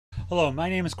Hello, my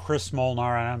name is Chris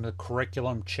Molnar and I'm the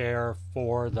curriculum chair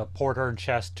for the Porter and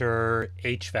Chester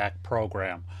HVAC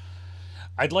program.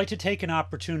 I'd like to take an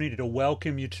opportunity to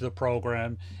welcome you to the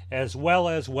program as well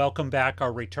as welcome back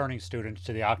our returning students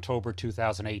to the October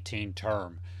 2018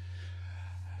 term.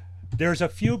 There's a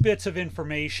few bits of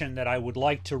information that I would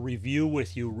like to review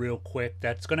with you real quick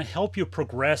that's going to help you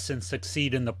progress and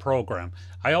succeed in the program.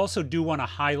 I also do want to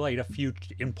highlight a few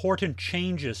important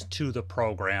changes to the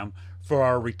program for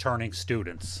our returning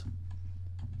students.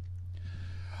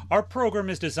 Our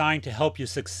program is designed to help you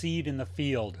succeed in the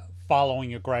field following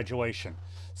your graduation.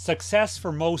 Success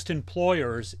for most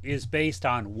employers is based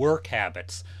on work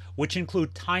habits, which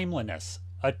include timeliness,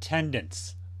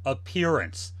 attendance,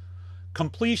 appearance,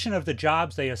 completion of the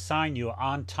jobs they assign you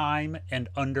on time and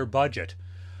under budget.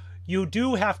 You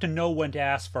do have to know when to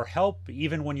ask for help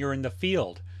even when you're in the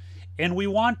field, and we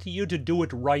want you to do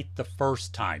it right the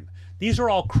first time. These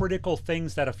are all critical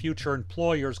things that a future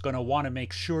employer is going to want to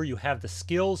make sure you have the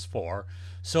skills for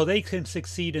so they can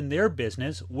succeed in their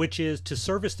business, which is to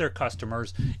service their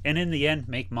customers and in the end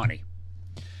make money.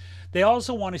 They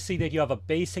also want to see that you have a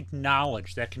basic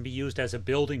knowledge that can be used as a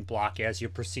building block as you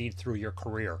proceed through your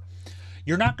career.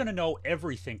 You're not going to know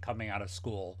everything coming out of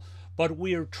school, but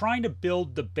we are trying to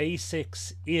build the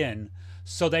basics in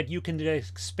so that you can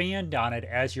expand on it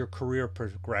as your career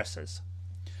progresses.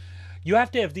 You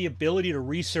have to have the ability to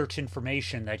research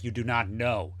information that you do not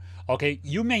know. Okay,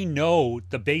 you may know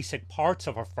the basic parts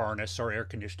of a furnace or air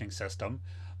conditioning system,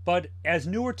 but as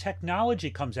newer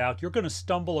technology comes out, you're going to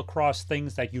stumble across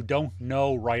things that you don't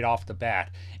know right off the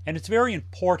bat. And it's very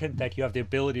important that you have the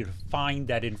ability to find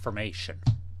that information.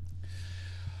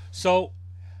 So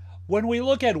when we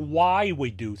look at why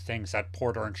we do things at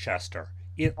Porter and Chester,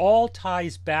 it all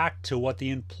ties back to what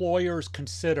the employers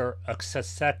consider a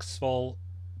successful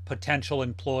potential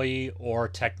employee or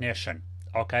technician.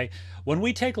 Okay, when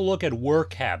we take a look at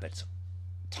work habits,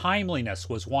 timeliness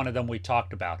was one of them we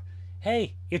talked about.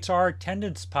 Hey, it's our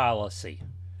attendance policy.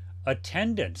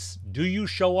 Attendance, do you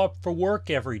show up for work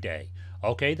every day?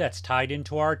 Okay, that's tied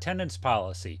into our attendance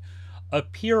policy.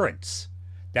 Appearance,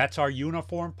 that's our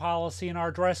uniform policy and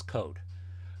our dress code.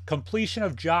 Completion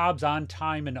of jobs on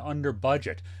time and under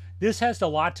budget. This has a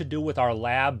lot to do with our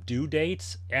lab due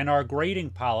dates and our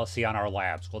grading policy on our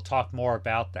labs. We'll talk more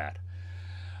about that.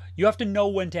 You have to know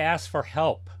when to ask for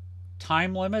help,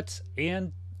 time limits,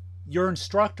 and your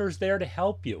instructor's there to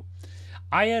help you.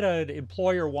 I had an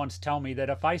employer once tell me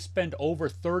that if I spent over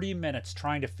 30 minutes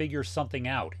trying to figure something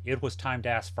out, it was time to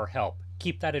ask for help.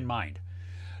 Keep that in mind.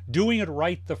 Doing it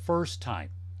right the first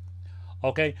time.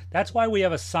 Okay, that's why we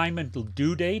have assignment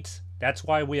due dates. That's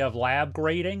why we have lab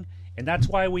grading. And that's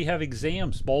why we have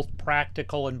exams, both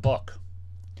practical and book.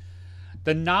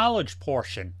 The knowledge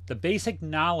portion, the basic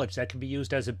knowledge that can be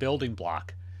used as a building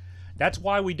block. That's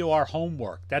why we do our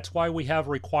homework. That's why we have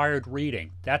required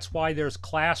reading. That's why there's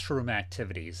classroom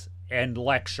activities and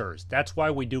lectures. That's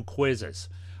why we do quizzes.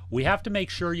 We have to make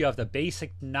sure you have the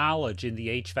basic knowledge in the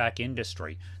HVAC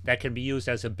industry that can be used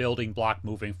as a building block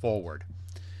moving forward.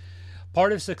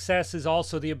 Part of success is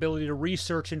also the ability to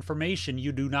research information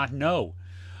you do not know.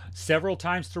 Several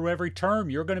times through every term,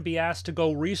 you're going to be asked to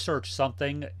go research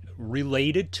something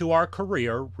related to our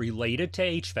career, related to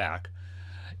HVAC,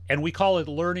 and we call it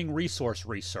learning resource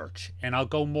research. And I'll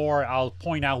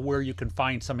point out where you can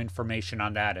find some information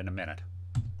on that in a minute.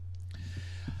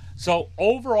 So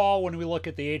overall, when we look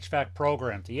at the HVAC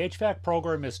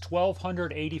program is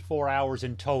 1,284 hours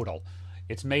in total.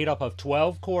 It's made up of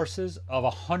 12 courses of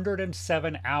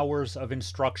 107 hours of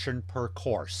instruction per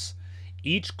course.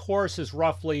 Each course is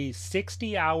roughly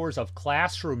 60 hours of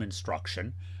classroom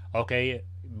instruction. Okay,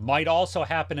 might also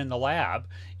happen in the lab.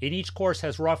 And each course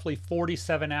has roughly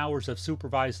 47 hours of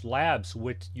supervised labs,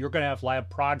 which you're going to have lab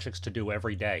projects to do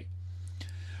every day.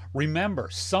 Remember,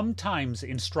 sometimes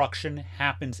instruction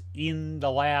happens in the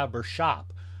lab or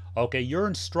shop. Okay, your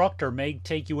instructor may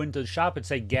take you into the shop and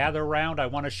say, gather around, I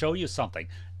want to show you something.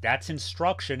 That's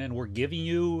instruction, and we're giving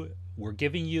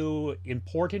you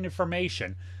important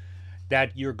information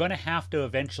that you're going to have to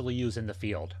eventually use in the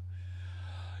field.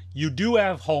 You do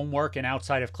have homework and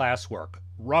outside of class work.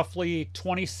 Roughly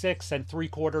 26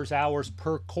 3/4 hours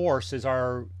per course is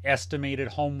our estimated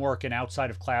homework and outside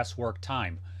of class work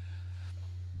time.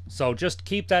 So just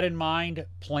keep that in mind,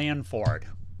 plan for it.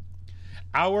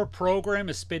 Our program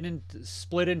is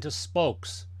split into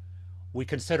spokes. We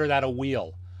consider that a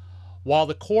wheel. While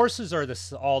the courses are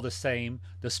all the same,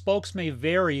 the spokes may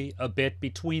vary a bit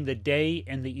between the day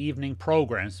and the evening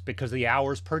programs because of the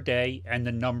hours per day and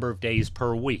the number of days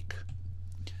per week.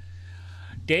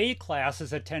 Day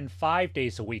classes attend 5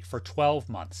 days a week for 12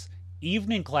 months.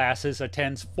 Evening classes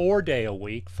attends 4-day a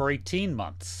week for 18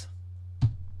 months.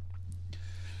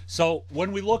 So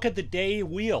when we look at the day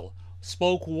wheel,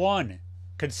 spoke 1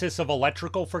 consists of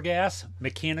electrical for gas,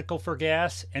 mechanical for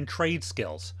gas, and trade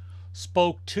skills.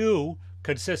 Spoke 2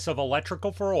 consists of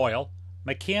electrical for oil,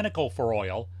 mechanical for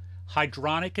oil,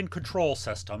 hydronic and control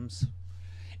systems.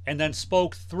 And then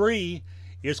spoke 3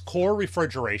 is core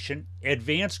refrigeration,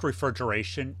 advanced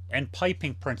refrigeration, and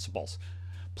piping principles.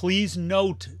 Please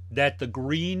note that the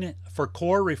green for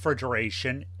core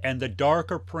refrigeration and the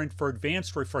darker print for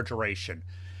advanced refrigeration,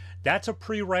 that's a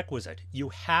prerequisite. You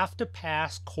have to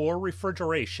pass core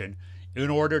refrigeration in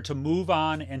order to move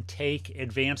on and take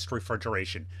advanced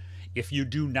refrigeration. If you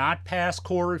do not pass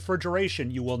core refrigeration,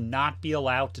 you will not be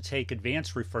allowed to take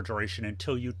advanced refrigeration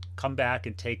until you come back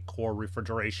and take core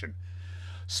refrigeration.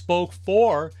 Spoke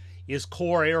 4 is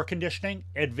core air conditioning,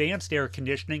 advanced air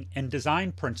conditioning, and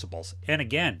design principles. And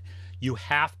again, you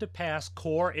have to pass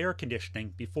core air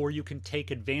conditioning before you can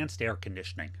take advanced air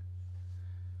conditioning.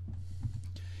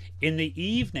 In the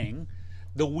evening,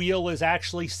 the wheel is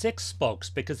actually 6 spokes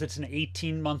because it's an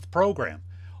 18-month program.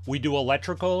 We do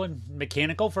electrical and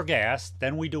mechanical for gas,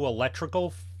 then we do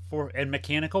electrical and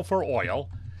mechanical for oil,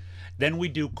 then we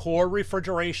do core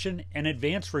refrigeration and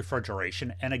advanced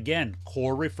refrigeration, and again,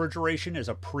 core refrigeration is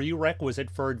a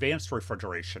prerequisite for advanced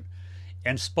refrigeration.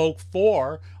 And spoke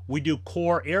 4, we do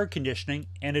core air conditioning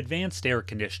and advanced air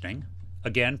conditioning.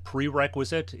 Again,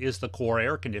 prerequisite is the core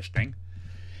air conditioning.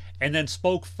 And then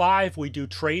spoke 5, we do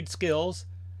trade skills,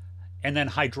 and then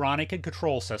hydronic and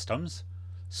control systems.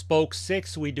 Spoke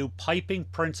 6, we do piping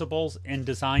principles and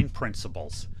design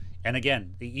principles. And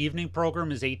again, the evening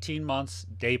program is 18 months,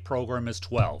 day program is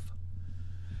 12.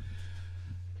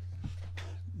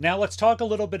 Now let's talk a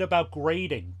little bit about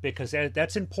grading, because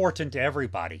that's important to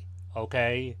everybody,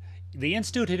 okay? The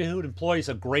Institute employs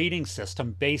a grading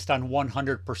system based on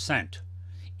 100%.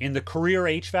 In the career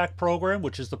HVAC program,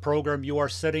 which is the program you are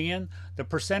sitting in, the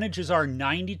percentages are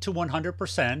 90 to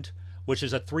 100%, which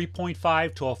is a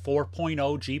 3.5 to a 4.0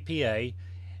 GPA.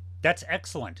 That's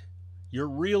excellent. You're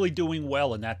really doing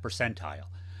well in that percentile.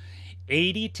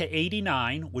 80 to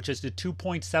 89, which is the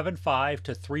 2.75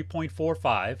 to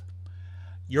 3.45.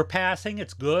 You're passing,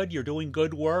 it's good, you're doing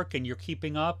good work, and you're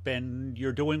keeping up, and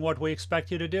you're doing what we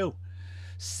expect you to do.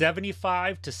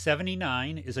 75 to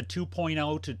 79 is a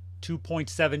 2.0 to 2.7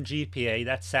 GPA,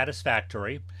 that's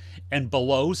satisfactory. And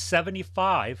below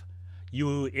 75,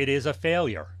 it is a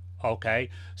failure, okay?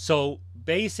 So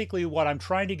basically what I'm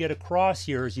trying to get across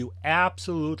here is you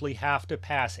absolutely have to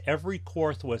pass every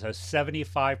course with a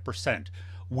 75%.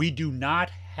 We do not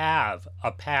have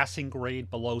a passing grade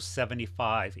below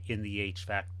 75 in the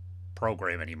HVAC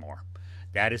program anymore.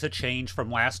 That is a change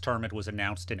from last term. It was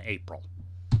announced in April.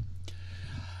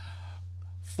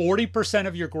 40%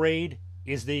 of your grade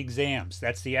is the exams.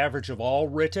 That's the average of all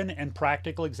written and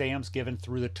practical exams given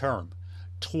through the term.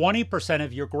 20%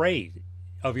 of your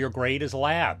grade is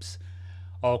labs.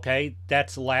 Okay,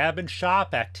 that's lab and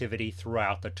shop activity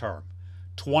throughout the term.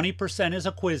 20% is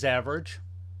a quiz average.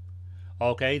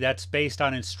 Okay, that's based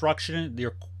on instruction.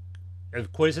 Your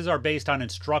quizzes are based on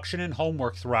instruction and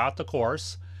homework throughout the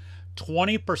course.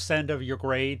 20% of your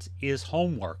grades is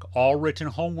homework, all written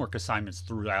homework assignments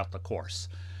throughout the course.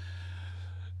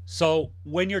 So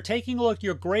when you're taking a look at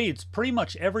your grades, pretty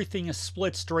much everything is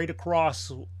split straight across,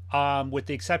 with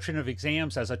the exception of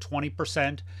exams as a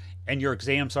 20%, and your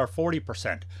exams are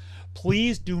 40%.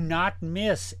 Please do not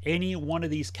miss any one of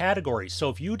these categories. So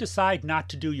if you decide not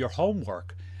to do your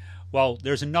homework, well,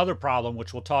 there's another problem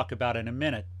which we'll talk about in a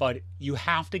minute, but you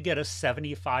have to get a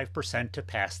 75% to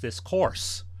pass this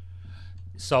course.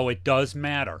 So it does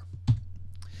matter.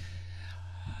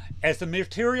 As the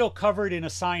material covered in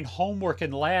assigned homework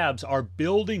and labs are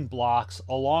building blocks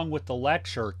along with the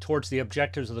lecture towards the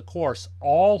objectives of the course,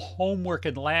 all homework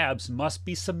and labs must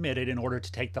be submitted in order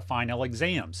to take the final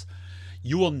exams.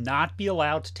 You will not be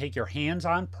allowed to take your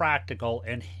hands-on practical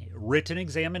and written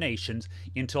examinations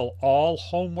until all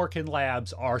homework and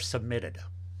labs are submitted.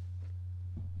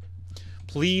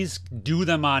 Please do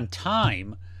them on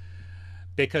time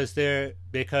because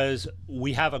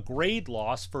we have a grade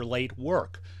loss for late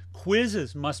work.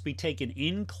 Quizzes must be taken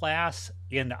in class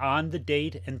and on the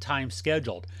date and time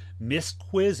scheduled. Missed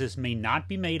quizzes may not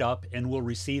be made up and will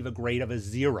receive a grade of a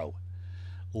 0.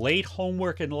 Late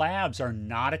homework and labs are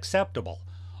not acceptable.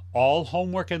 All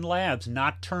homework and labs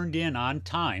not turned in on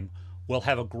time will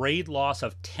have a grade loss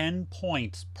of 10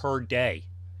 points per day.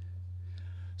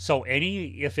 So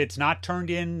if it's not turned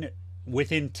in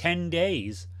within 10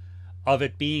 days of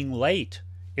it being late,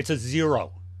 it's a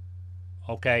 0.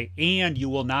 Okay, and you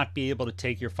will not be able to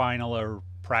take your final or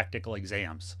practical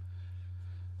exams.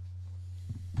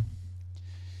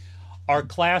 Our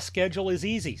class schedule is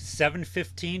easy.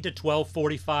 7:15 to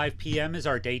 12:45 p.m. is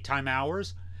our daytime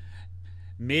hours.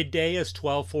 Midday is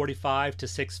 12:45 to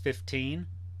 6:15.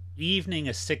 Evening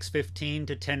is 6:15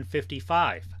 to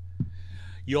 10:55.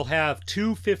 You'll have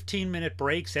two 15-minute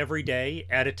breaks every day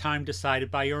at a time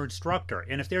decided by your instructor.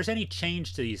 And if there's any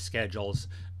change to these schedules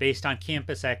based on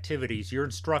campus activities, your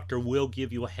instructor will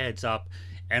give you a heads up,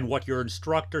 and what your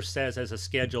instructor says as a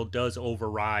schedule does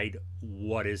override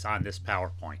what is on this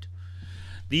PowerPoint.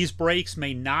 These breaks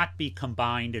may not be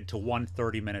combined into one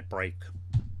 30-minute break.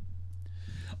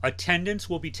 Attendance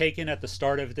will be taken at the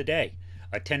start of the day.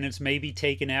 Attendance may be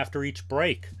taken after each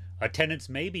break. Attendance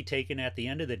may be taken at the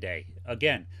end of the day.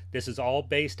 Again, this is all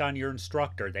based on your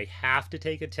instructor. They have to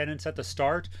take attendance at the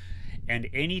start, and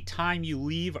any time you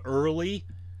leave early,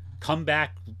 come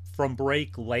back from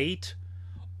break late,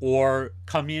 or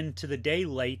come into the day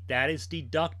late, that is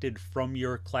deducted from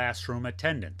your classroom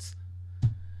attendance.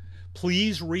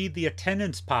 Please read the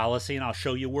attendance policy, and I'll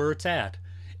show you where it's at,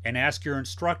 and ask your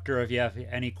instructor if you have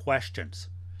any questions.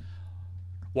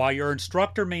 While your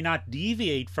instructor may not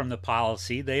deviate from the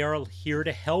policy, they are here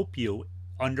to help you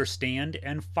understand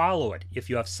and follow it. If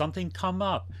you have something come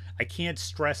up, I can't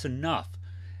stress enough,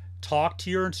 talk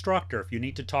to your instructor. If you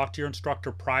need to talk to your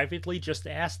instructor privately, just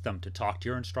ask them to talk to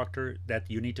your instructor that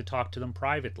you need to talk to them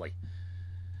privately.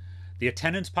 The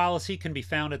attendance policy can be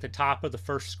found at the top of the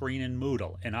first screen in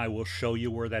Moodle, and I will show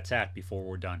you where that's at before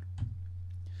we're done.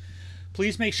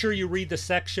 Please make sure you read the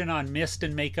section on missed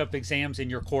and makeup exams in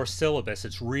your course syllabus.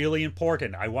 It's really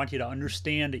important. I want you to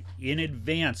understand in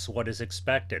advance what is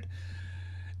expected.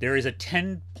 There is a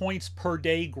 10 points per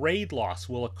day grade loss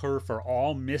will occur for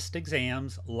all missed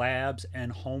exams, labs,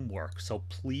 and homework. So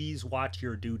please watch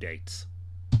your due dates.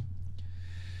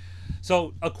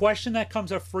 So a question that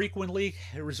comes up frequently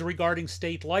is regarding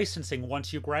state licensing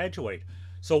once you graduate.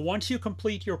 So once you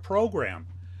complete your program,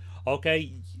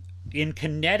 okay, in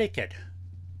Connecticut,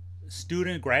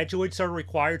 graduates are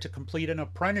required to complete an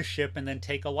apprenticeship and then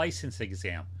take a license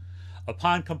exam.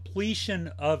 Upon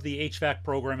completion of the HVAC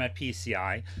program at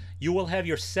PCI, you will have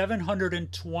your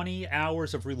 720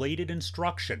 hours of related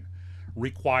instruction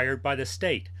required by the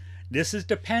state. This is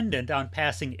dependent on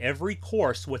passing every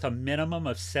course with a minimum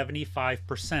of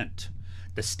 75%.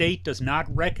 The state does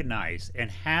not recognize,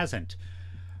 and hasn't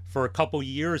for a couple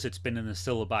years, it's been in the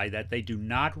syllabi, that they do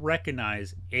not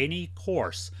recognize any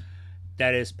course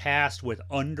that is passed with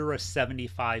under a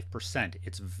 75%.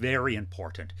 It's very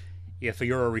important. If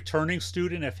you're a returning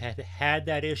student, if you had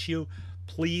that issue,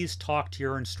 please talk to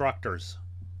your instructors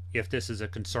if this is a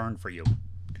concern for you.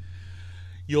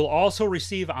 You'll also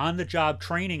receive on-the-job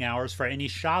training hours for any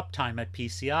shop time at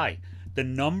PCI. The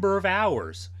number of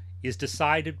hours is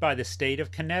decided by the state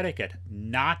of Connecticut,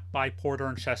 not by Porter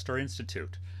and Chester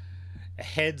Institute.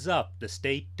 Heads up, the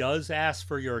state does ask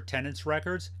for your attendance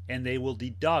records, and they will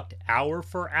deduct hour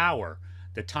for hour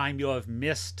the time you have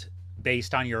missed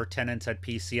based on your attendance at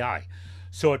PCI.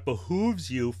 So it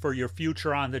behooves you for your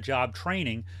future on-the-job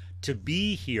training to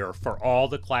be here for all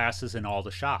the classes in all the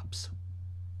shops.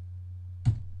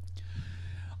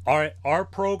 Our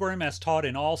program, as taught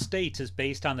in all states, is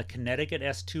based on the Connecticut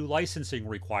S2 licensing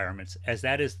requirements, as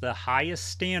that is the highest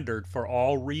standard for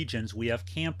all regions we have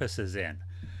campuses in.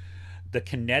 The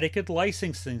Connecticut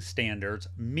licensing standards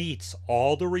meets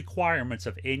all the requirements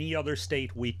of any other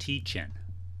state we teach in.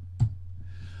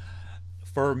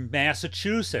 For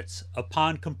Massachusetts,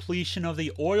 upon completion of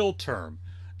the oil term,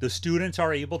 the students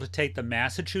are able to take the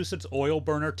Massachusetts Oil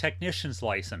Burner Technician's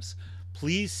license.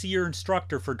 Please see your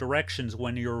instructor for directions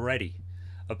when you're ready.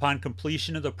 Upon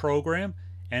completion of the program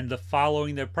and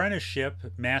following the apprenticeship,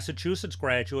 Massachusetts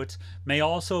graduates may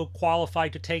also qualify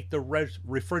to take the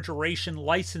refrigeration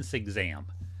license exam.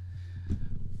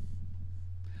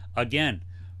 Again,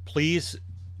 please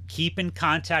keep in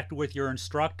contact with your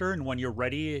instructor, and when you're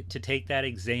ready to take that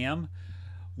exam,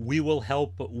 we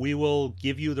will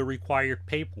give you the required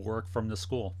paperwork from the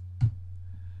school.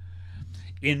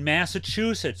 In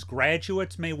Massachusetts,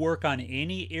 graduates may work on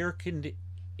any air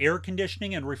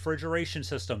conditioning and refrigeration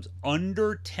systems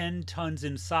under 10 tons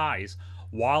in size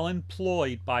while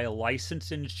employed by a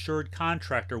licensed and insured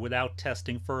contractor without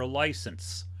testing for a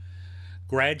license.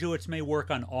 Graduates may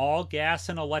work on all gas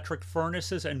and electric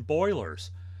furnaces and boilers.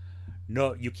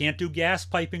 No, you can't do gas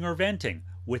piping or venting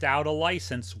without a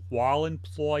license while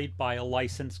employed by a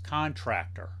licensed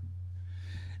contractor.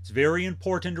 It's very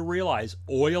important to realize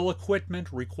oil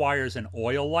equipment requires an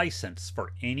oil license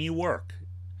for any work,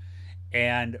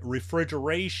 and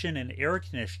refrigeration and air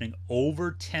conditioning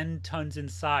over 10 tons in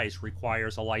size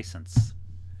requires a license.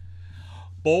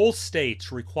 Both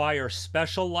states require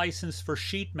special license for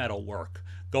sheet metal work.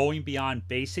 going beyond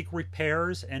basic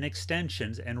repairs and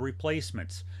extensions and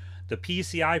replacements. The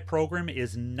PCI program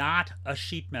is not a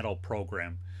sheet metal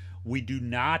program. We do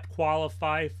not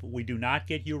qualify, we do not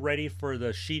get you ready for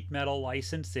the sheet metal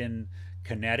license in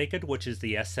Connecticut, which is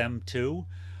the SM2.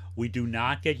 We do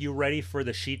not get you ready for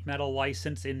the sheet metal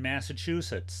license in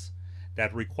Massachusetts.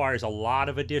 That requires a lot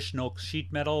of additional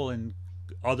sheet metal and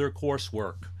other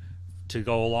coursework to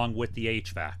go along with the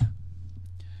HVAC.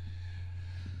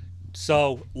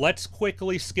 So let's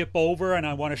quickly skip over, and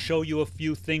I want to show you a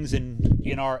few things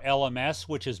in our LMS,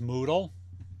 which is Moodle.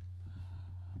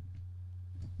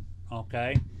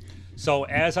 Okay, so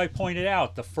as I pointed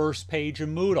out, the first page of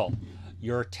Moodle,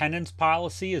 your attendance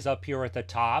policy is up here at the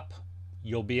top.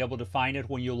 You'll be able to find it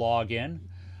when you log in.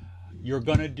 You're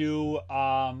going to do,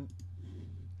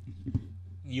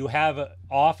 you have an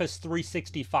Office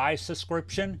 365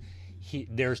 subscription.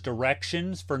 There's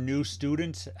directions for new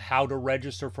students how to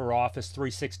register for Office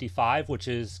 365, which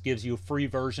gives you free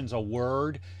versions of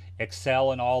Word,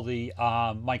 Excel, and all the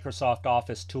Microsoft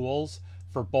Office tools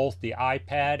for both the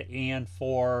iPad and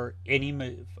for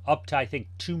any up to, I think,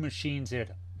 2 machines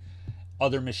at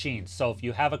other machines. So if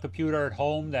you have a computer at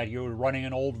home that you're running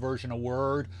an old version of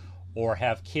Word, or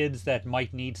have kids that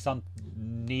might need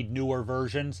newer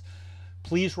versions,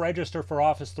 please register for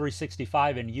Office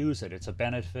 365 and use it. It's a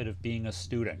benefit of being a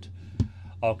student.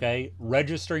 Okay,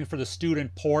 registering for the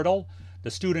student portal. The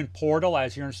student portal,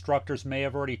 as your instructors may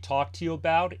have already talked to you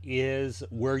about, is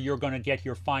where you're going to get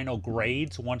your final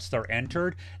grades once they're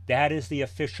entered. That is the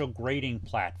official grading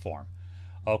platform.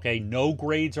 Okay, no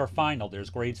grades are final. There's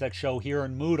grades that show here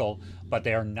in Moodle, but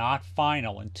they are not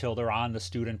final until they're on the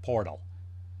student portal.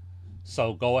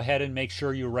 So go ahead and make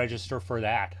sure you register for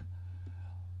that.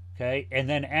 Okay, and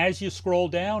then as you scroll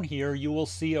down here, you will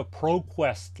see a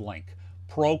ProQuest link.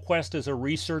 ProQuest is a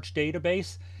research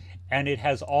database, and it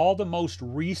has all the most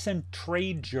recent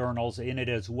trade journals in it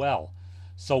as well.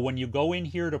 So when you go in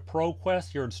here to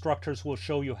ProQuest, your instructors will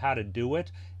show you how to do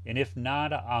it, and if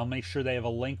not, I'll make sure they have a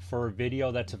link for a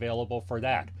video that's available for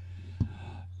that.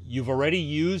 You've already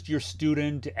used your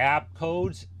student app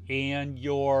codes and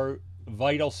your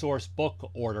Vital Source book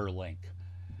order link.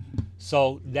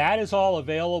 So that is all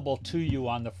available to you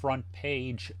on the front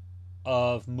page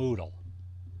of Moodle.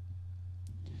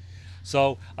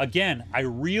 So again, I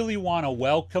really want to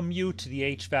welcome you to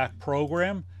the HVAC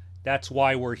program. That's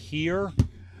why we're here.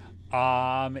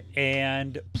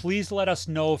 And please let us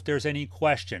know if there's any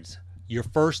questions. Your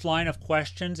first line of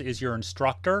questions is your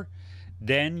instructor.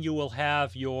 Then you will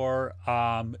have your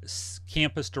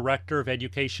Campus Director of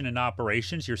Education and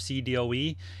Operations, your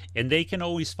CDOE, and they can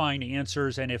always find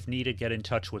answers, and if needed, get in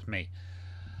touch with me.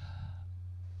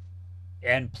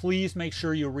 And please make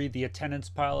sure you read the attendance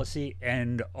policy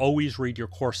and always read your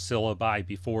course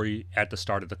syllabi at the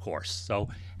start of the course. So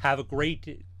have a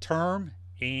great term,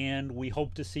 and we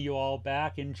hope to see you all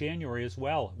back in January as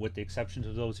well, with the exception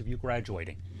of those of you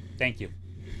graduating. Thank you.